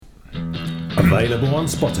Available on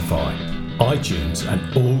Spotify, iTunes and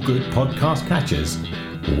all good podcast catchers.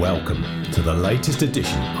 Welcome to the latest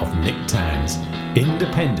edition of Nick Tan's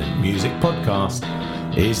independent music podcast,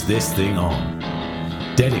 Is This Thing On?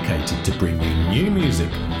 Dedicated to bring you new music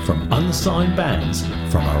from unsigned bands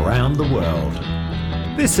from around the world.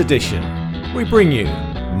 This edition, we bring you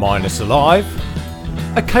Minus Alive,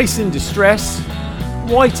 A Case in Distress,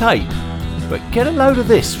 White Ape, but get a load of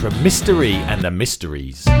this from Mr. E and the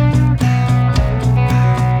Mysteries.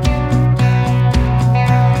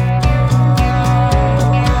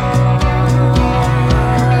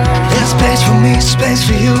 Space for me, space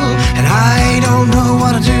for you, and I don't know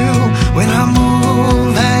what to do when I'm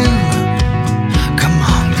moving. Come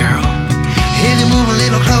on, girl, if you move a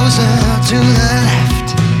little closer to the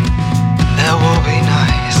left, that will be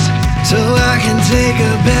nice, so I can take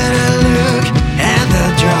a better look at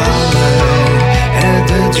the drama, at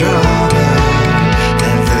the drama,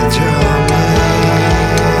 at the drama.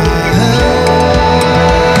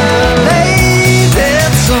 Play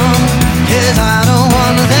that song, 'cause I don't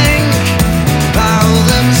wanna think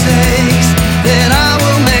the mistakes that I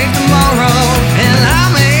will make tomorrow, and I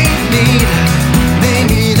may need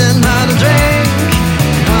another drink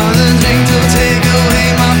to take away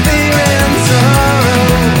my fear and sorrow.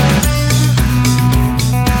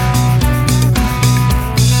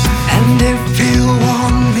 And if you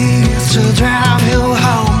want me to drive you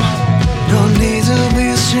home, no need to be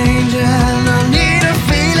a stranger, no need to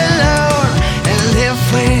feel alone. And if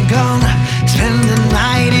we're gonna spend the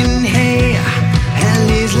night in here,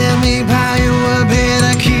 please let me buy you a beer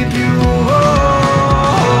to keep you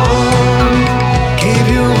warm, keep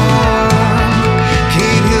you warm,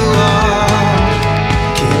 keep you warm,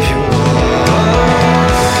 keep you warm.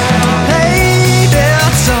 Play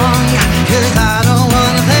that song, 'cause I don't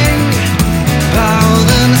wanna think about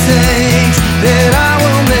the mistakes that I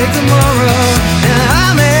will make tomorrow. And I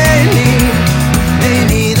may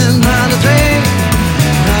need another drink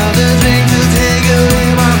to take away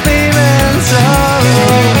my fear and sorrow.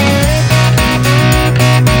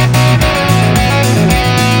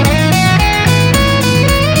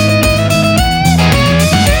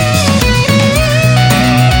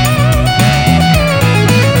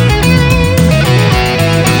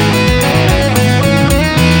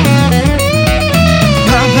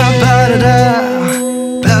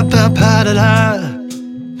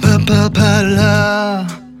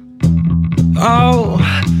 Oh,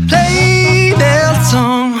 play that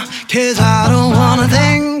song, 'cause I don't wanna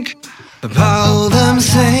think about the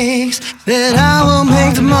mistakes that I will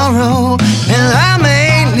make tomorrow. And I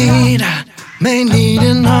may need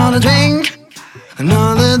another drink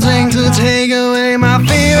to take away my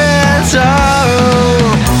fear and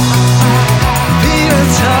sorrow. Fear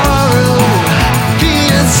and sorrow,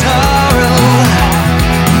 fear and sorrow.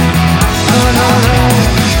 Oh no, no.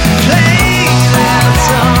 Play that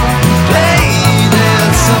song, play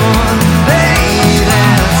that song, play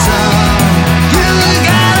that song. You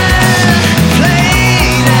gotta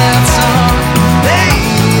play that song, play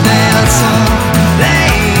that song, play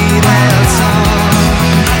that song.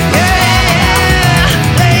 Yeah,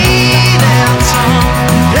 play that song,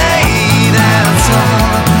 play that song,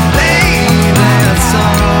 play that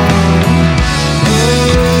song.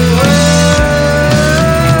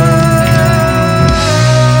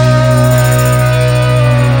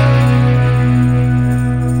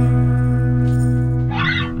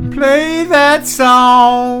 Play that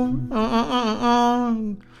song.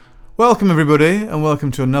 Welcome everybody, and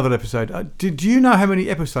welcome to another episode. Did you know how many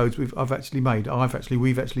episodes we've actually made?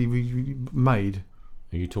 We've actually made.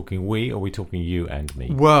 Are you talking we, or are we talking you and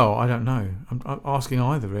me? Well, I don't know. I'm asking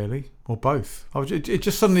either, really, or both. It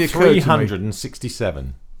just suddenly occurred to me.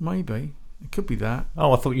 367. Maybe it could be that.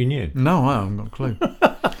 Oh, I thought you knew. No, I haven't got a clue.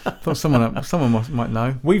 Thought someone might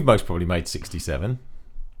know. We've most probably made 67.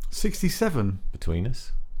 67 between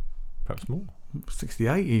us, perhaps more.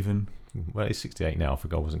 68 even. Well, it's 68 now. I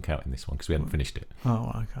forgot I wasn't counting this one because we hadn't finished it.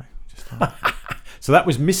 Oh, okay. So that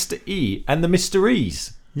was Mr. E and the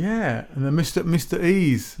Mysteries. Yeah, and the Mr.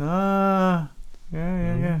 E's. Yeah.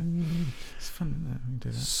 It's fun, isn't it? We do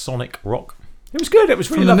that. Sonic rock. It was good. It was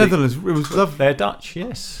really from the lovely. Netherlands. It was lovely. They're Dutch,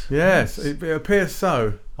 yes. Yes, it appears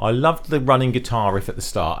so. I loved the running guitar riff at the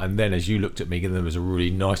start, and then as you looked at me, there was a really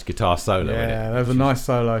nice guitar solo in it. Yeah, there was a nice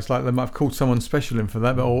solo. It's like they might have called someone special in for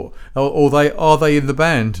that, but or they in the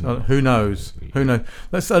band? Who knows? Who knows?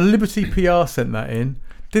 That's Liberty PR sent that in.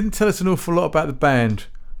 Didn't tell us an awful lot about the band.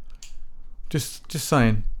 Just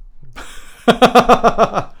saying.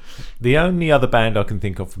 The only other band I can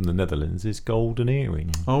think of from the Netherlands is Golden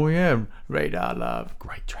Earring. Oh yeah, Radar Love.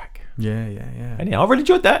 Great track. Yeah. Anyhow, I really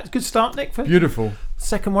enjoyed that. Good start, Nick. For beautiful.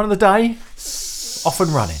 Second one of the day. Off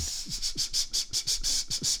and running.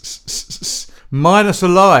 Minus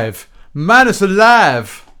alive. Manus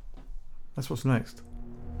alive. That's what's next.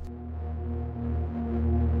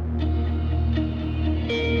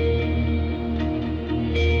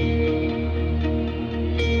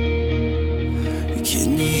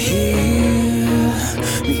 Can you hear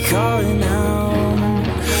me calling out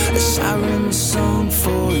a siren song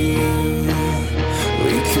for you?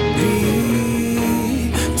 We could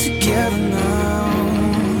be together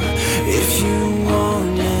now if you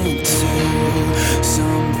wanted to.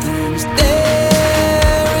 Something's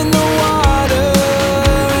there in the water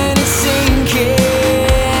and it's sinking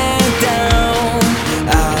down.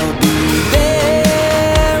 I'll be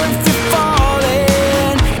there if you're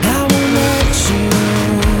falling. I won't let you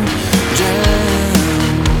drown,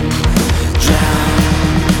 drown,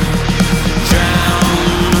 drown,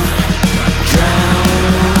 drown.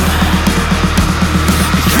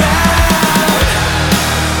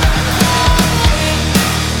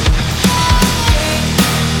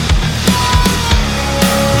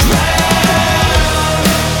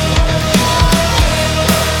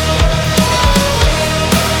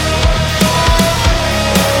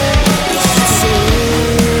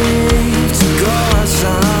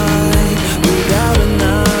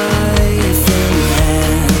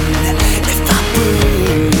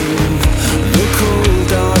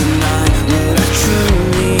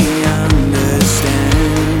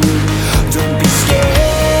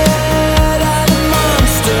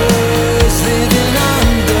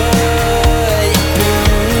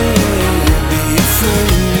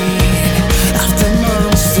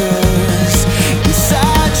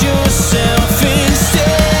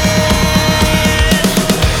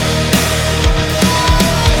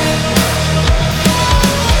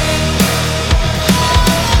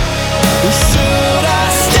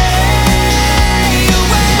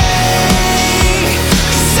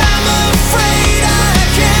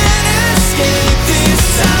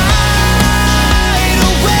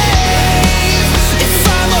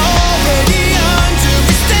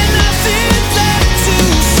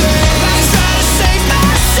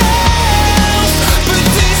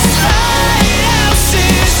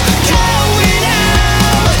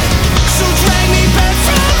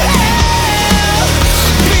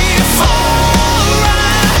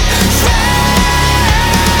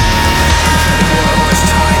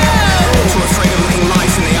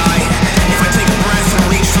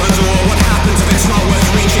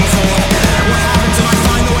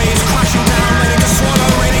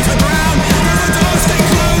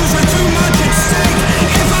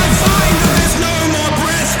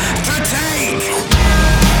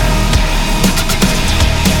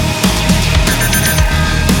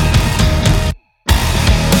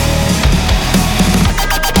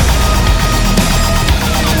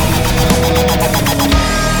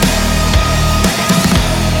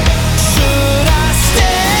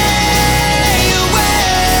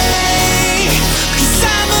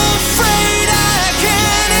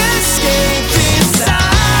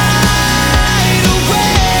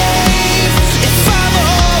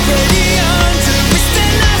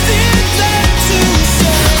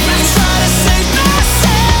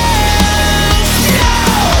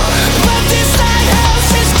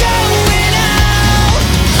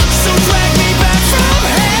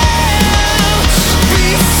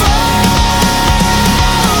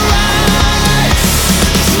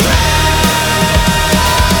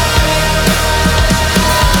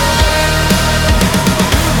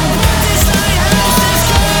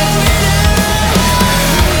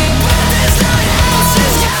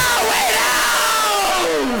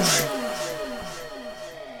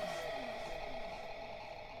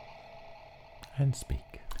 And speak.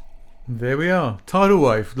 There we are. Tidal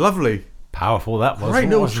Wave. Lovely. Powerful that was. Great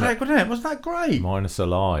little wasn't track, it? wasn't it? Wasn't that great? Minus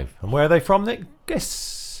Alive. And where are they from, Nick?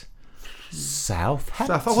 Guess.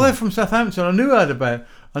 Southampton. Oh, they're from Southampton. I knew I had a band.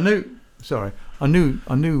 I knew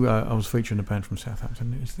I was featuring a band from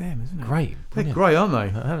Southampton. It was them, isn't it? Great. They're Brilliant. great, aren't they?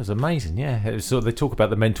 That was amazing, yeah. It was sort of, they talk about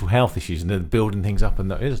the mental health issues and they're building things up, and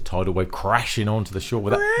there's a tidal wave crashing onto the shore.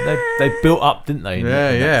 With that, they built up, didn't they? In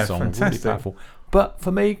that song. Fantastic. Really powerful. But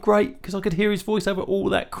for me, great, because I could hear his voice over all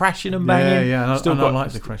that crashing and banging. Yeah. Still I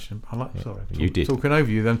like the crashing. Sorry, you did. Talking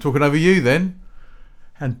over you. Then talking over you. Then,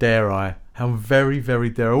 and dare I? How very, very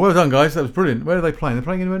dare I? Well done, guys. That was brilliant. Where are they playing? They're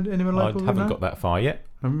playing anywhere I local. haven't got that far yet.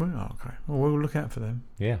 Oh, okay. Well, we'll look out for them.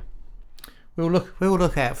 Yeah. We'll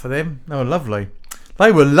look out for them. They were lovely.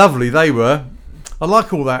 They were lovely. They were. I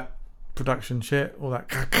like all that production shit. All that.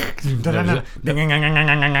 There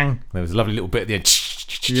was a lovely little bit at the end.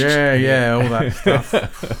 Yeah, all that stuff.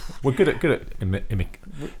 We're good at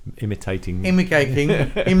imitating. Imitating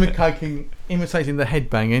the head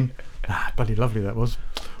banging. Bloody lovely that was.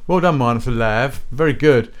 Well done, Minus a Lav. Very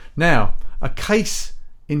good. Now, a case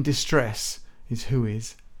in distress is who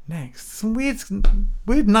is next. Some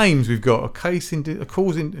weird names we've got. A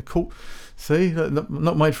cause in. See,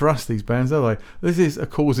 not made for us, these bands, are they? This is a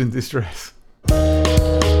cause in distress.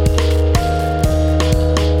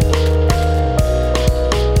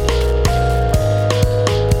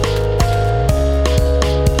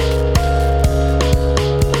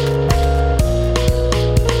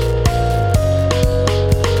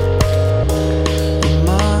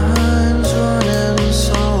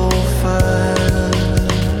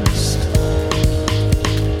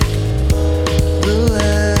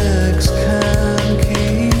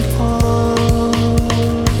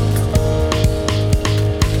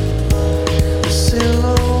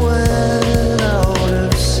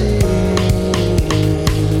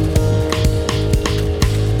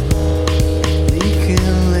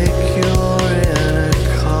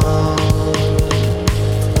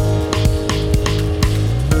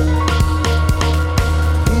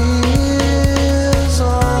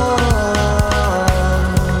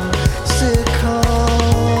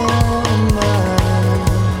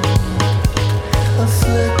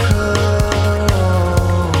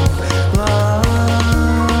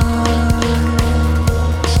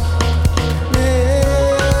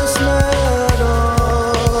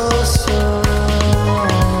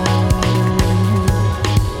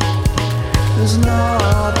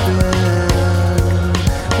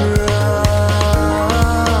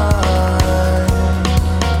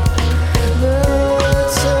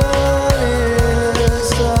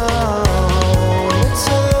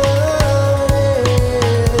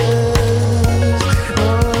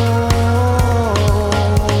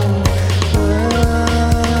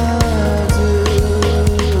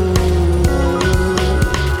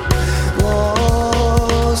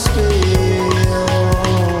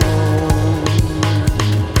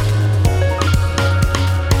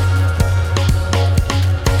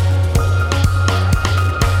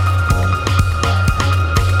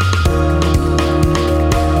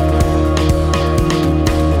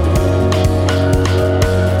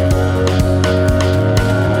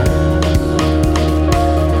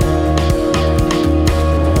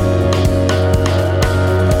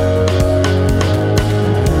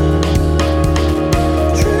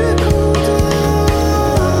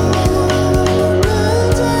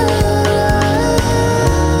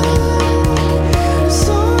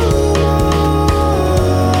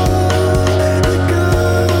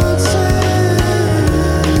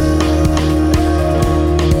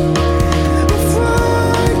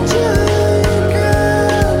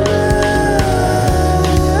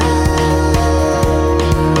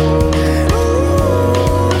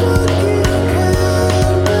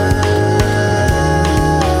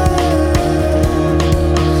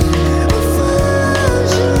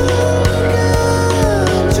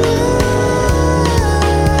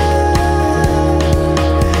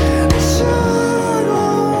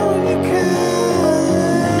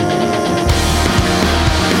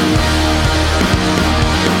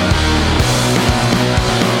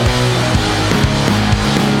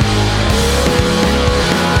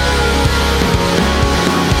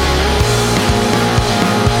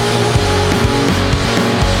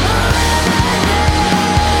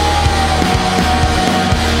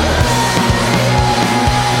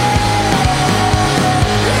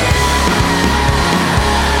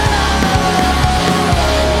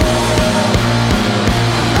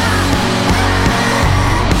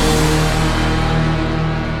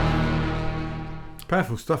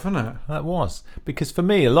 Powerful stuff, isn't it? That was. Because for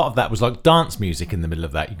me, a lot of that was like dance music in the middle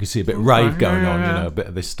of that. You can see a bit of rave going on, you know, a bit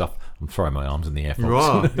of this stuff. I'm throwing my arms in the air. You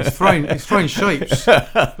are. It's throwing shapes.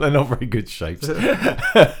 They're not very good shapes.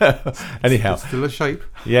 Anyhow. It's still a shape.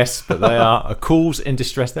 Yes, but they are a Cause in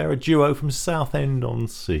Distress. They're a duo from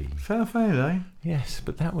Southend-on-Sea. Southend, eh? Yes,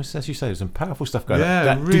 but that was, as you say, there was some powerful stuff going on. Yeah,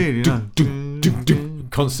 That really.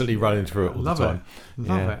 constantly running through it all the time.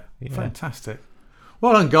 Love it. Fantastic.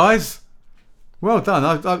 Well done, guys. Well done.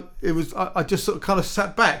 I just sort of kind of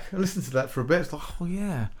sat back and listened to that for a bit. It's like, oh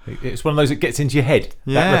yeah. It's one of those that gets into your head.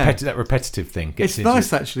 Yeah. That repetitive thing. It's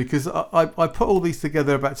nice actually because I put all these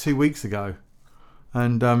together about 2 weeks ago,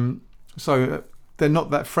 and so they're not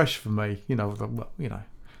that fresh for me. You know,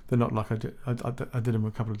 they're not like I did them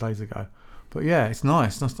a couple of days ago. But yeah, it's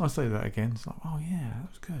nice. I say that again. It's like, oh yeah, that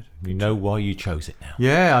was good. You know why you chose it now.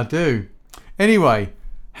 Yeah, I do. Anyway,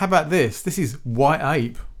 how about this? This is White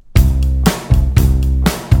Ape.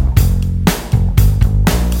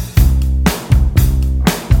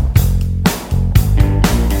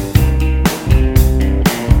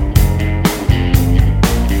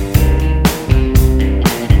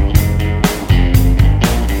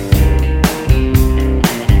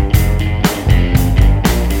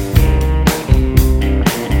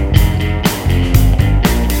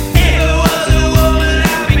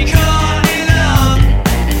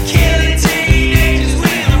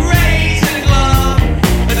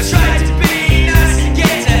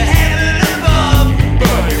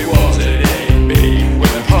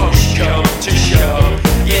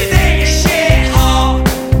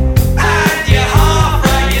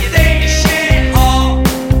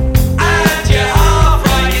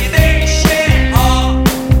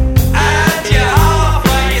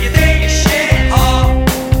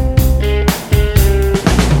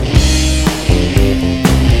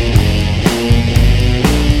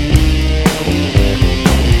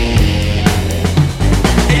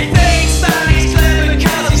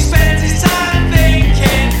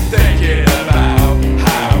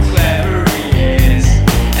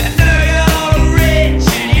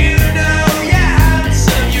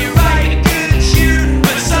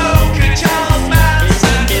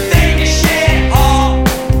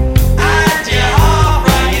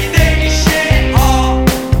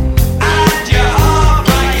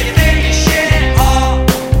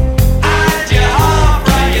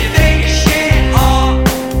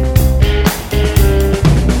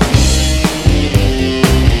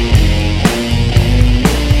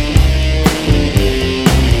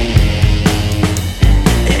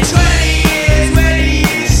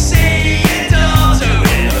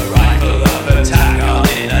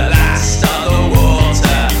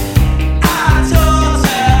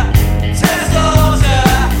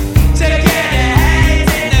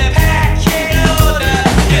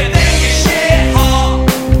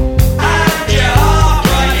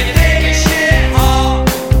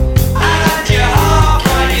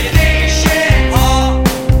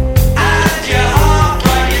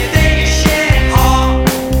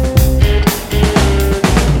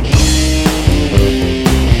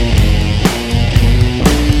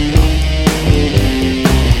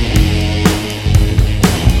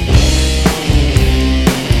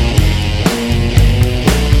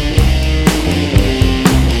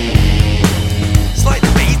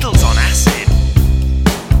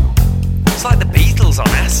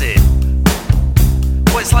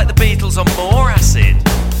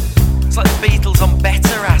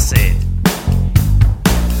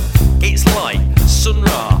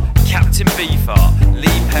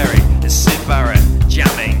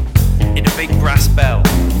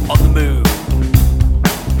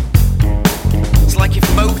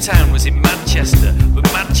 Manchester, but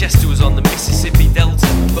Manchester was on the Mississippi Delta,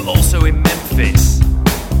 but also in Memphis.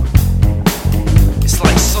 It's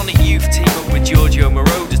like Sonic Youth team up with Giorgio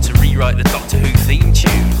Moroder to rewrite the Doctor Who theme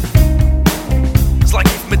tune. It's like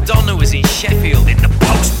if Madonna was in Sheffield in the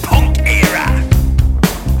post-punk era.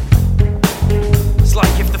 It's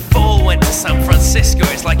like if The Fall went to San Francisco.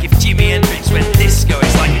 It's like if Jimi Hendrix went disco.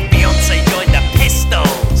 It's like if Beyonce joined the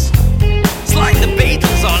Pistols. It's like the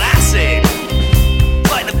Beatles on acid.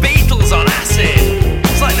 It's like the Beatles on acid.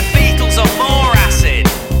 It's like the Beatles on more acid.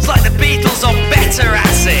 It's like the Beatles on better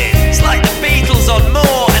acid. It's like the Beatles on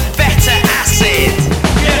more and better acid.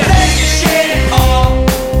 You think you shit all,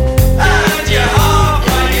 and you're half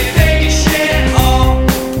when you think you shit all,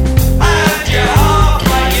 and you're half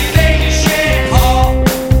when you think you shit all,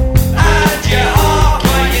 and you're half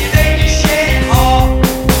when you think you shit all.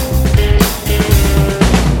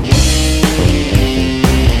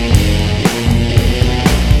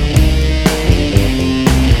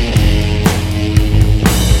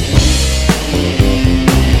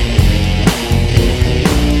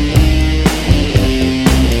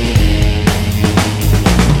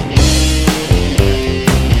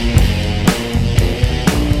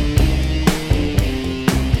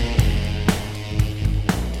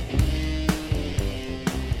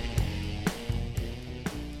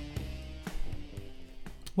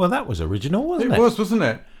 Well, that was original, wasn't it? It was, wasn't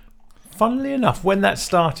it? Funnily enough, when that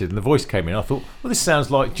started and the voice came in, I thought, well, this sounds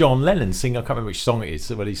like John Lennon singing. I can't remember which song it is,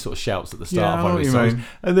 when he sort of shouts at the start of one of his songs.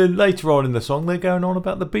 And then later on in the song, they're going on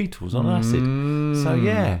about the Beatles on acid. So,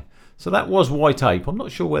 yeah. So that was White Ape. I'm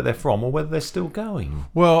not sure where they're from or whether they're still going.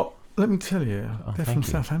 Well, let me tell you, they're from you.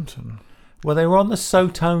 Southampton. Well, they were on the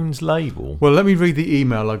Sotones label. Well, let me read the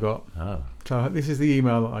email I got. Oh. So this is the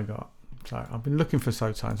email that I got. So I've been looking for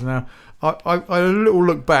Sotones. Now, I had a little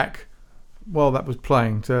look back while that was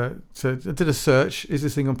playing. I did a search. Is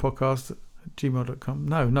this thing on podcast at gmail.com?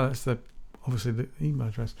 No, that's obviously the email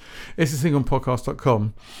address. It's this thing on podcast.com.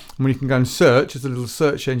 And when you can go and search, there's a little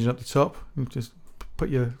search engine at the top. You just put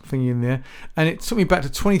your thingy in there. And it took me back to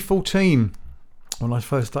 2014 when I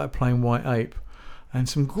first started playing White Ape. And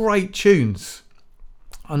some great tunes.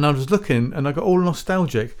 And I was looking and I got all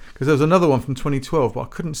nostalgic because there was another one from 2012, but I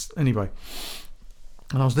couldn't anyway.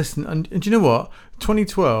 And I was listening, and do you know what?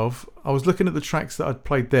 2012, I was looking at the tracks that I'd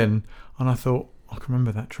played then, and I thought, I can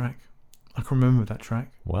remember that track.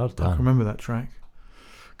 Well done. I can remember that track.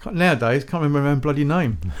 Nowadays, can't remember my own bloody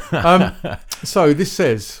name. So this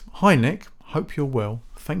says, "Hi Nick, hope you're well.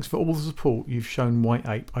 Thanks for all the support you've shown White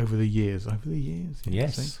Ape over the years.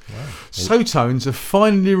 Yes. Wow. Sotones have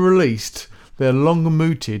finally released their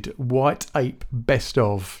long-mooted White Ape best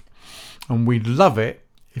of, and we'd love it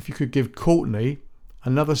if you could give Courtney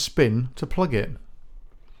another spin to plug it.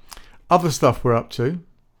 Other stuff we're up to: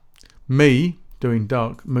 me doing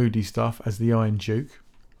dark, moody stuff as the Iron Duke,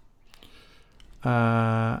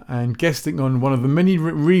 and guesting on one of the many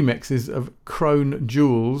remixes of Crone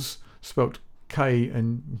Jewels, spelt K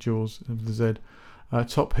and Jules of the Z,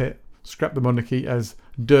 top hit Scrap the Monarchy as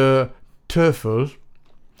Der Teufel,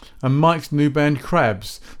 and Mike's new band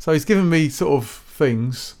Crabs. So he's given me sort of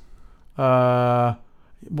things. One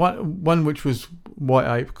which was White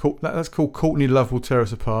Ape, that's called Courtney Love Will Tear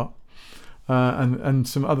Us Apart, and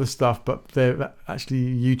some other stuff, but they're actually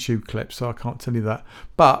YouTube clips, so I can't tell you that.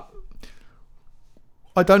 But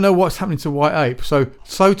I don't know what's happening to White Ape. So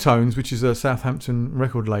Sotones, which is a Southampton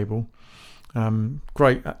record label,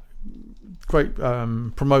 great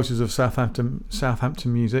promoters of Southampton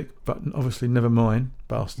music, but obviously never mine,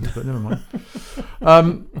 bastards. But never mind.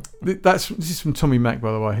 This is from Tommy Mac,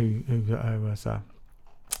 by the way, who was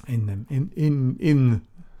in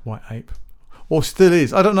White Ape, or still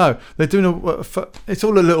is. I don't know. They're doing it's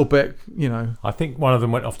all a little bit, I think one of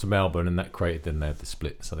them went off to Melbourne, and that created then they had the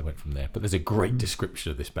split, so they went from there. But there's a great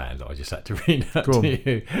description of this band that I just had to read out to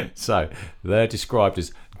you. So they're described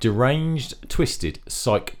as deranged, twisted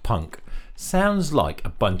psych punk. Sounds like a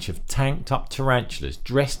bunch of tanked up tarantulas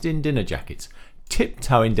dressed in dinner jackets,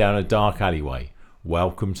 tiptoeing down a dark alleyway.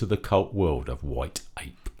 Welcome to the cult world of White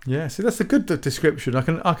Ape. Yeah, see, that's a good description.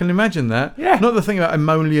 I can imagine that. Yeah. Not the thing about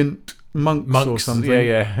emollient monks or something.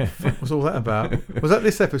 Yeah. What was all that about? Was that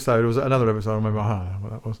this episode or was that another episode? I remember what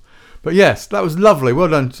that was. But yes, that was lovely. Well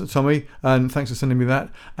done, Tommy, and thanks for sending me that.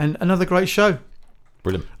 And another great show.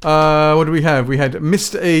 Brilliant. What do we have? We had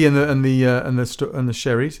Mr. E and the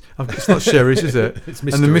Sherries. It's not Sherries, is it? It's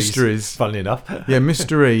Mysteries. And the Mysteries. Funnily enough. Yeah,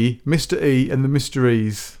 Mr. E and the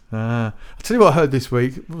Mysteries. I'll tell you what I heard this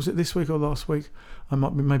week. Was it this week or last week?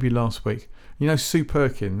 Maybe last week. You know Sue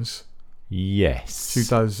Perkins? Yes. She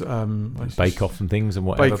does Bake Off and things and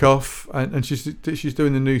whatever. Bake Off, and she's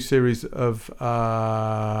doing the new series of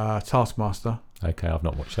Taskmaster. Okay, I've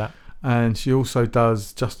not watched that. And she also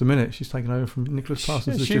does Just a Minute. She's taken over from Nicholas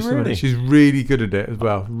Parsons. Is she Just a really? Minute. She's really good at it as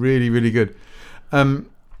well. Really, really good. And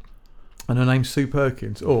her name's Sue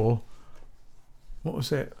Perkins, or what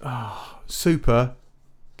was it? Super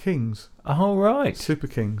Kings. Oh, right. Super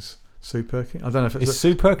Kings. Sue Perkins. I don't know if it's Is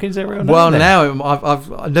Sue Perkins her real name? Well, then? now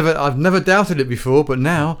I've never doubted it before, but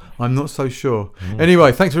now I'm not so sure.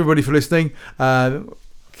 Anyway, thanks everybody for listening.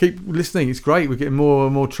 Keep listening. It's great. We're getting more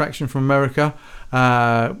and more traction from America.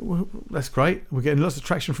 That's great. We're getting lots of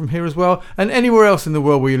traction from here as well, and anywhere else in the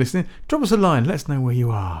world where you're listening. Drop us a line. Let us know where you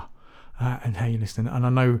are and how you're listening. And I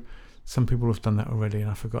know some people have done that already, and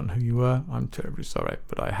I've forgotten who you were. I'm terribly sorry,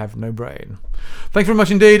 but I have no brain. Thanks very much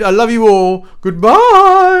indeed. I love you all.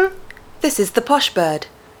 Goodbye. This is the Posh Bird,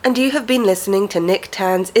 and you have been listening to Nick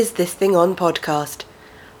Tan's Is This Thing On podcast.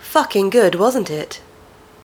 Fucking good, wasn't it?